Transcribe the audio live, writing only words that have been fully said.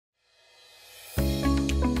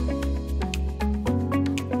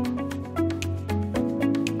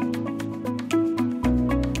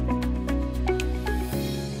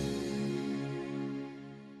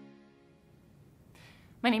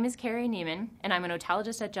name is Carrie Nieman, and I'm an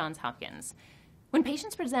otologist at Johns Hopkins. When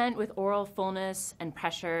patients present with aural fullness and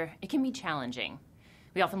pressure, it can be challenging.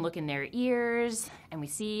 We often look in their ears, and we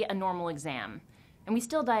see a normal exam, and we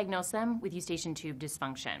still diagnose them with eustachian tube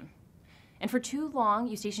dysfunction. And for too long,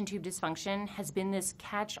 eustachian tube dysfunction has been this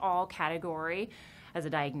catch-all category as a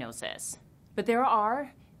diagnosis. But there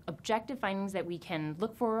are objective findings that we can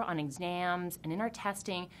look for on exams and in our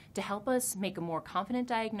testing to help us make a more confident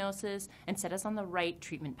diagnosis and set us on the right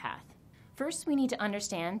treatment path. First, we need to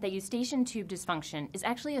understand that eustachian tube dysfunction is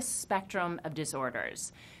actually a spectrum of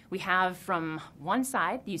disorders. We have from one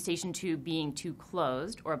side the eustachian tube being too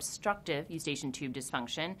closed or obstructive eustachian tube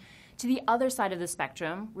dysfunction to the other side of the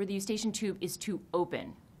spectrum where the eustachian tube is too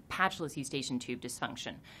open, patchless eustachian tube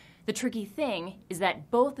dysfunction. The tricky thing is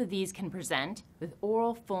that both of these can present with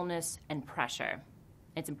aural fullness and pressure.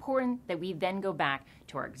 It's important that we then go back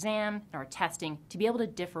to our exam and our testing to be able to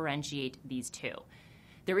differentiate these two.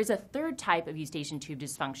 There is a third type of eustachian tube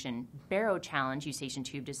dysfunction, baro-challenge eustachian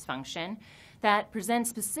tube dysfunction, that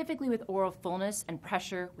presents specifically with aural fullness and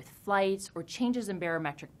pressure with flights or changes in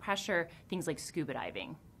barometric pressure, things like scuba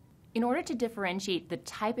diving. In order to differentiate the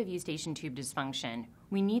type of eustachian tube dysfunction,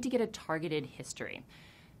 we need to get a targeted history.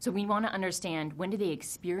 So we want to understand, when do they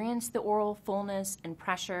experience the aural fullness and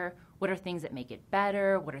pressure? What are things that make it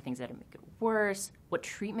better? What are things that make it worse? What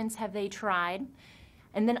treatments have they tried?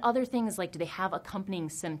 And then other things like, do they have accompanying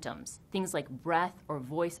symptoms? Things like breath or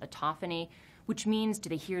voice autophony, which means, do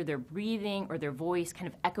they hear their breathing or their voice kind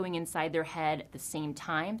of echoing inside their head at the same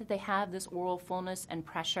time that they have this aural fullness and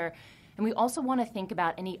pressure? And we also want to think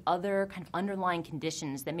about any other kind of underlying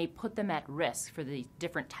conditions that may put them at risk for the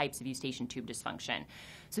different types of eustachian tube dysfunction.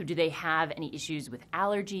 So do they have any issues with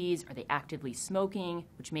allergies? Are they actively smoking,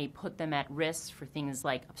 which may put them at risk for things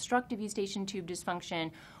like obstructive eustachian tube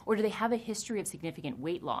dysfunction? Or do they have a history of significant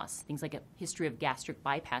weight loss, things like a history of gastric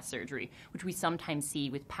bypass surgery, which we sometimes see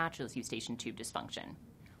with patchless eustachian tube dysfunction?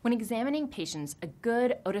 When examining patients, a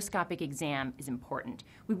good otoscopic exam is important.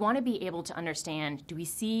 We want to be able to understand, do we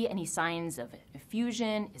see any signs of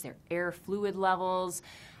effusion? Is there air fluid levels?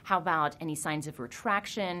 How about any signs of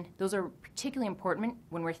retraction? Those are particularly important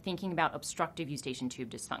when we're thinking about obstructive eustachian tube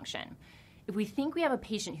dysfunction. If we think we have a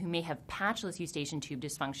patient who may have patchless eustachian tube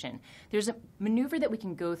dysfunction, there's a maneuver that we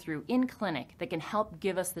can go through in clinic that can help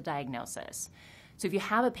give us the diagnosis. So if you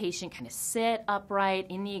have a patient kind of sit upright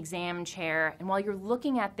in the exam chair, and while you're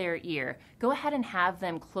looking at their ear, go ahead and have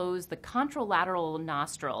them close the contralateral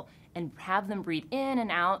nostril and have them breathe in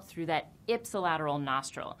and out through that ipsilateral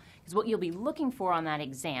nostril. Because what you'll be looking for on that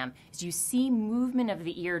exam is you see movement of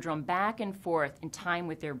the eardrum back and forth in time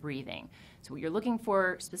with their breathing. So what you're looking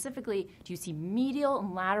for specifically, do you see medial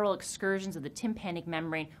and lateral excursions of the tympanic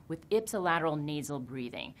membrane with ipsilateral nasal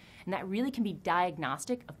breathing? And that really can be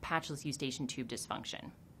diagnostic of patchless eustachian tube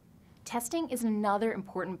dysfunction. Testing is another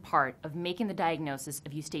important part of making the diagnosis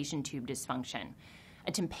of eustachian tube dysfunction.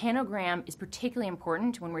 A tympanogram is particularly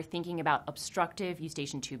important when we're thinking about obstructive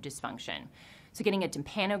eustachian tube dysfunction. So getting a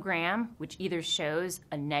tympanogram, which either shows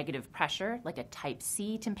a negative pressure, like a type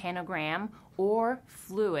C tympanogram, or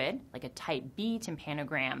fluid, like a type B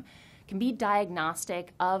tympanogram, can be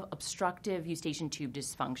diagnostic of obstructive eustachian tube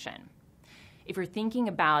dysfunction. If you're thinking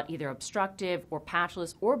about either obstructive or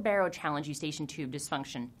patchless or baro-challenge eustachian tube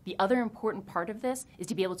dysfunction, the other important part of this is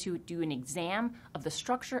to be able to do an exam of the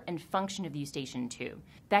structure and function of the eustachian tube.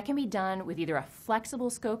 That can be done with either a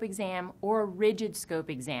flexible scope exam or a rigid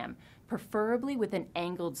scope exam, preferably with an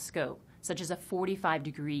angled scope, such as a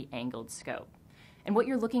 45-degree angled scope. And what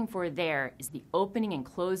you're looking for there is the opening and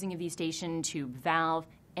closing of the eustachian tube valve,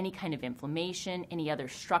 any kind of inflammation, any other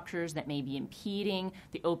structures that may be impeding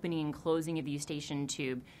the opening and closing of the eustachian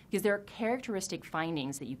tube, because there are characteristic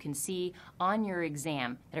findings that you can see on your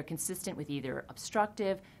exam that are consistent with either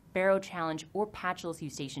obstructive, baro-challenge, or patchless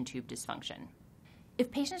eustachian tube dysfunction. If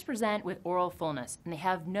patients present with aural fullness and they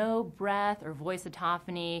have no breath or voice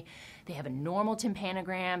autophony, they have a normal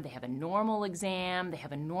tympanogram, they have a normal exam, they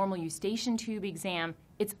have a normal eustachian tube exam,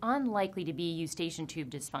 it's unlikely to be eustachian tube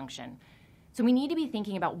dysfunction. So we need to be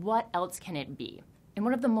thinking about what else can it be. And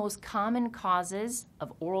one of the most common causes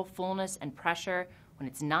of aural fullness and pressure when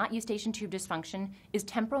it's not eustachian tube dysfunction is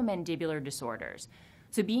temporomandibular disorders.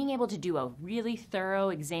 So being able to do a really thorough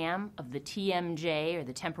exam of the TMJ, or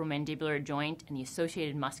the temporomandibular joint, and the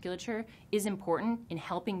associated musculature is important in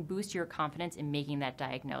helping boost your confidence in making that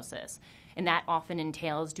diagnosis. And that often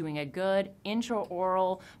entails doing a good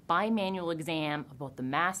intraoral bimanual exam of both the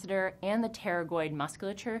masseter and the pterygoid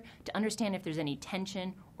musculature to understand if there's any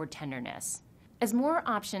tension or tenderness. As more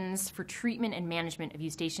options for treatment and management of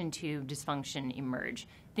eustachian tube dysfunction emerge,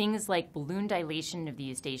 things like balloon dilation of the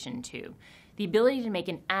eustachian tube, The ability to make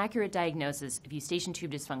an accurate diagnosis of eustachian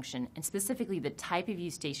tube dysfunction, and specifically the type of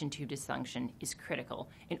eustachian tube dysfunction, is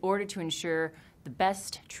critical in order to ensure the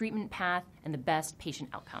best treatment path and the best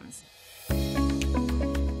patient outcomes.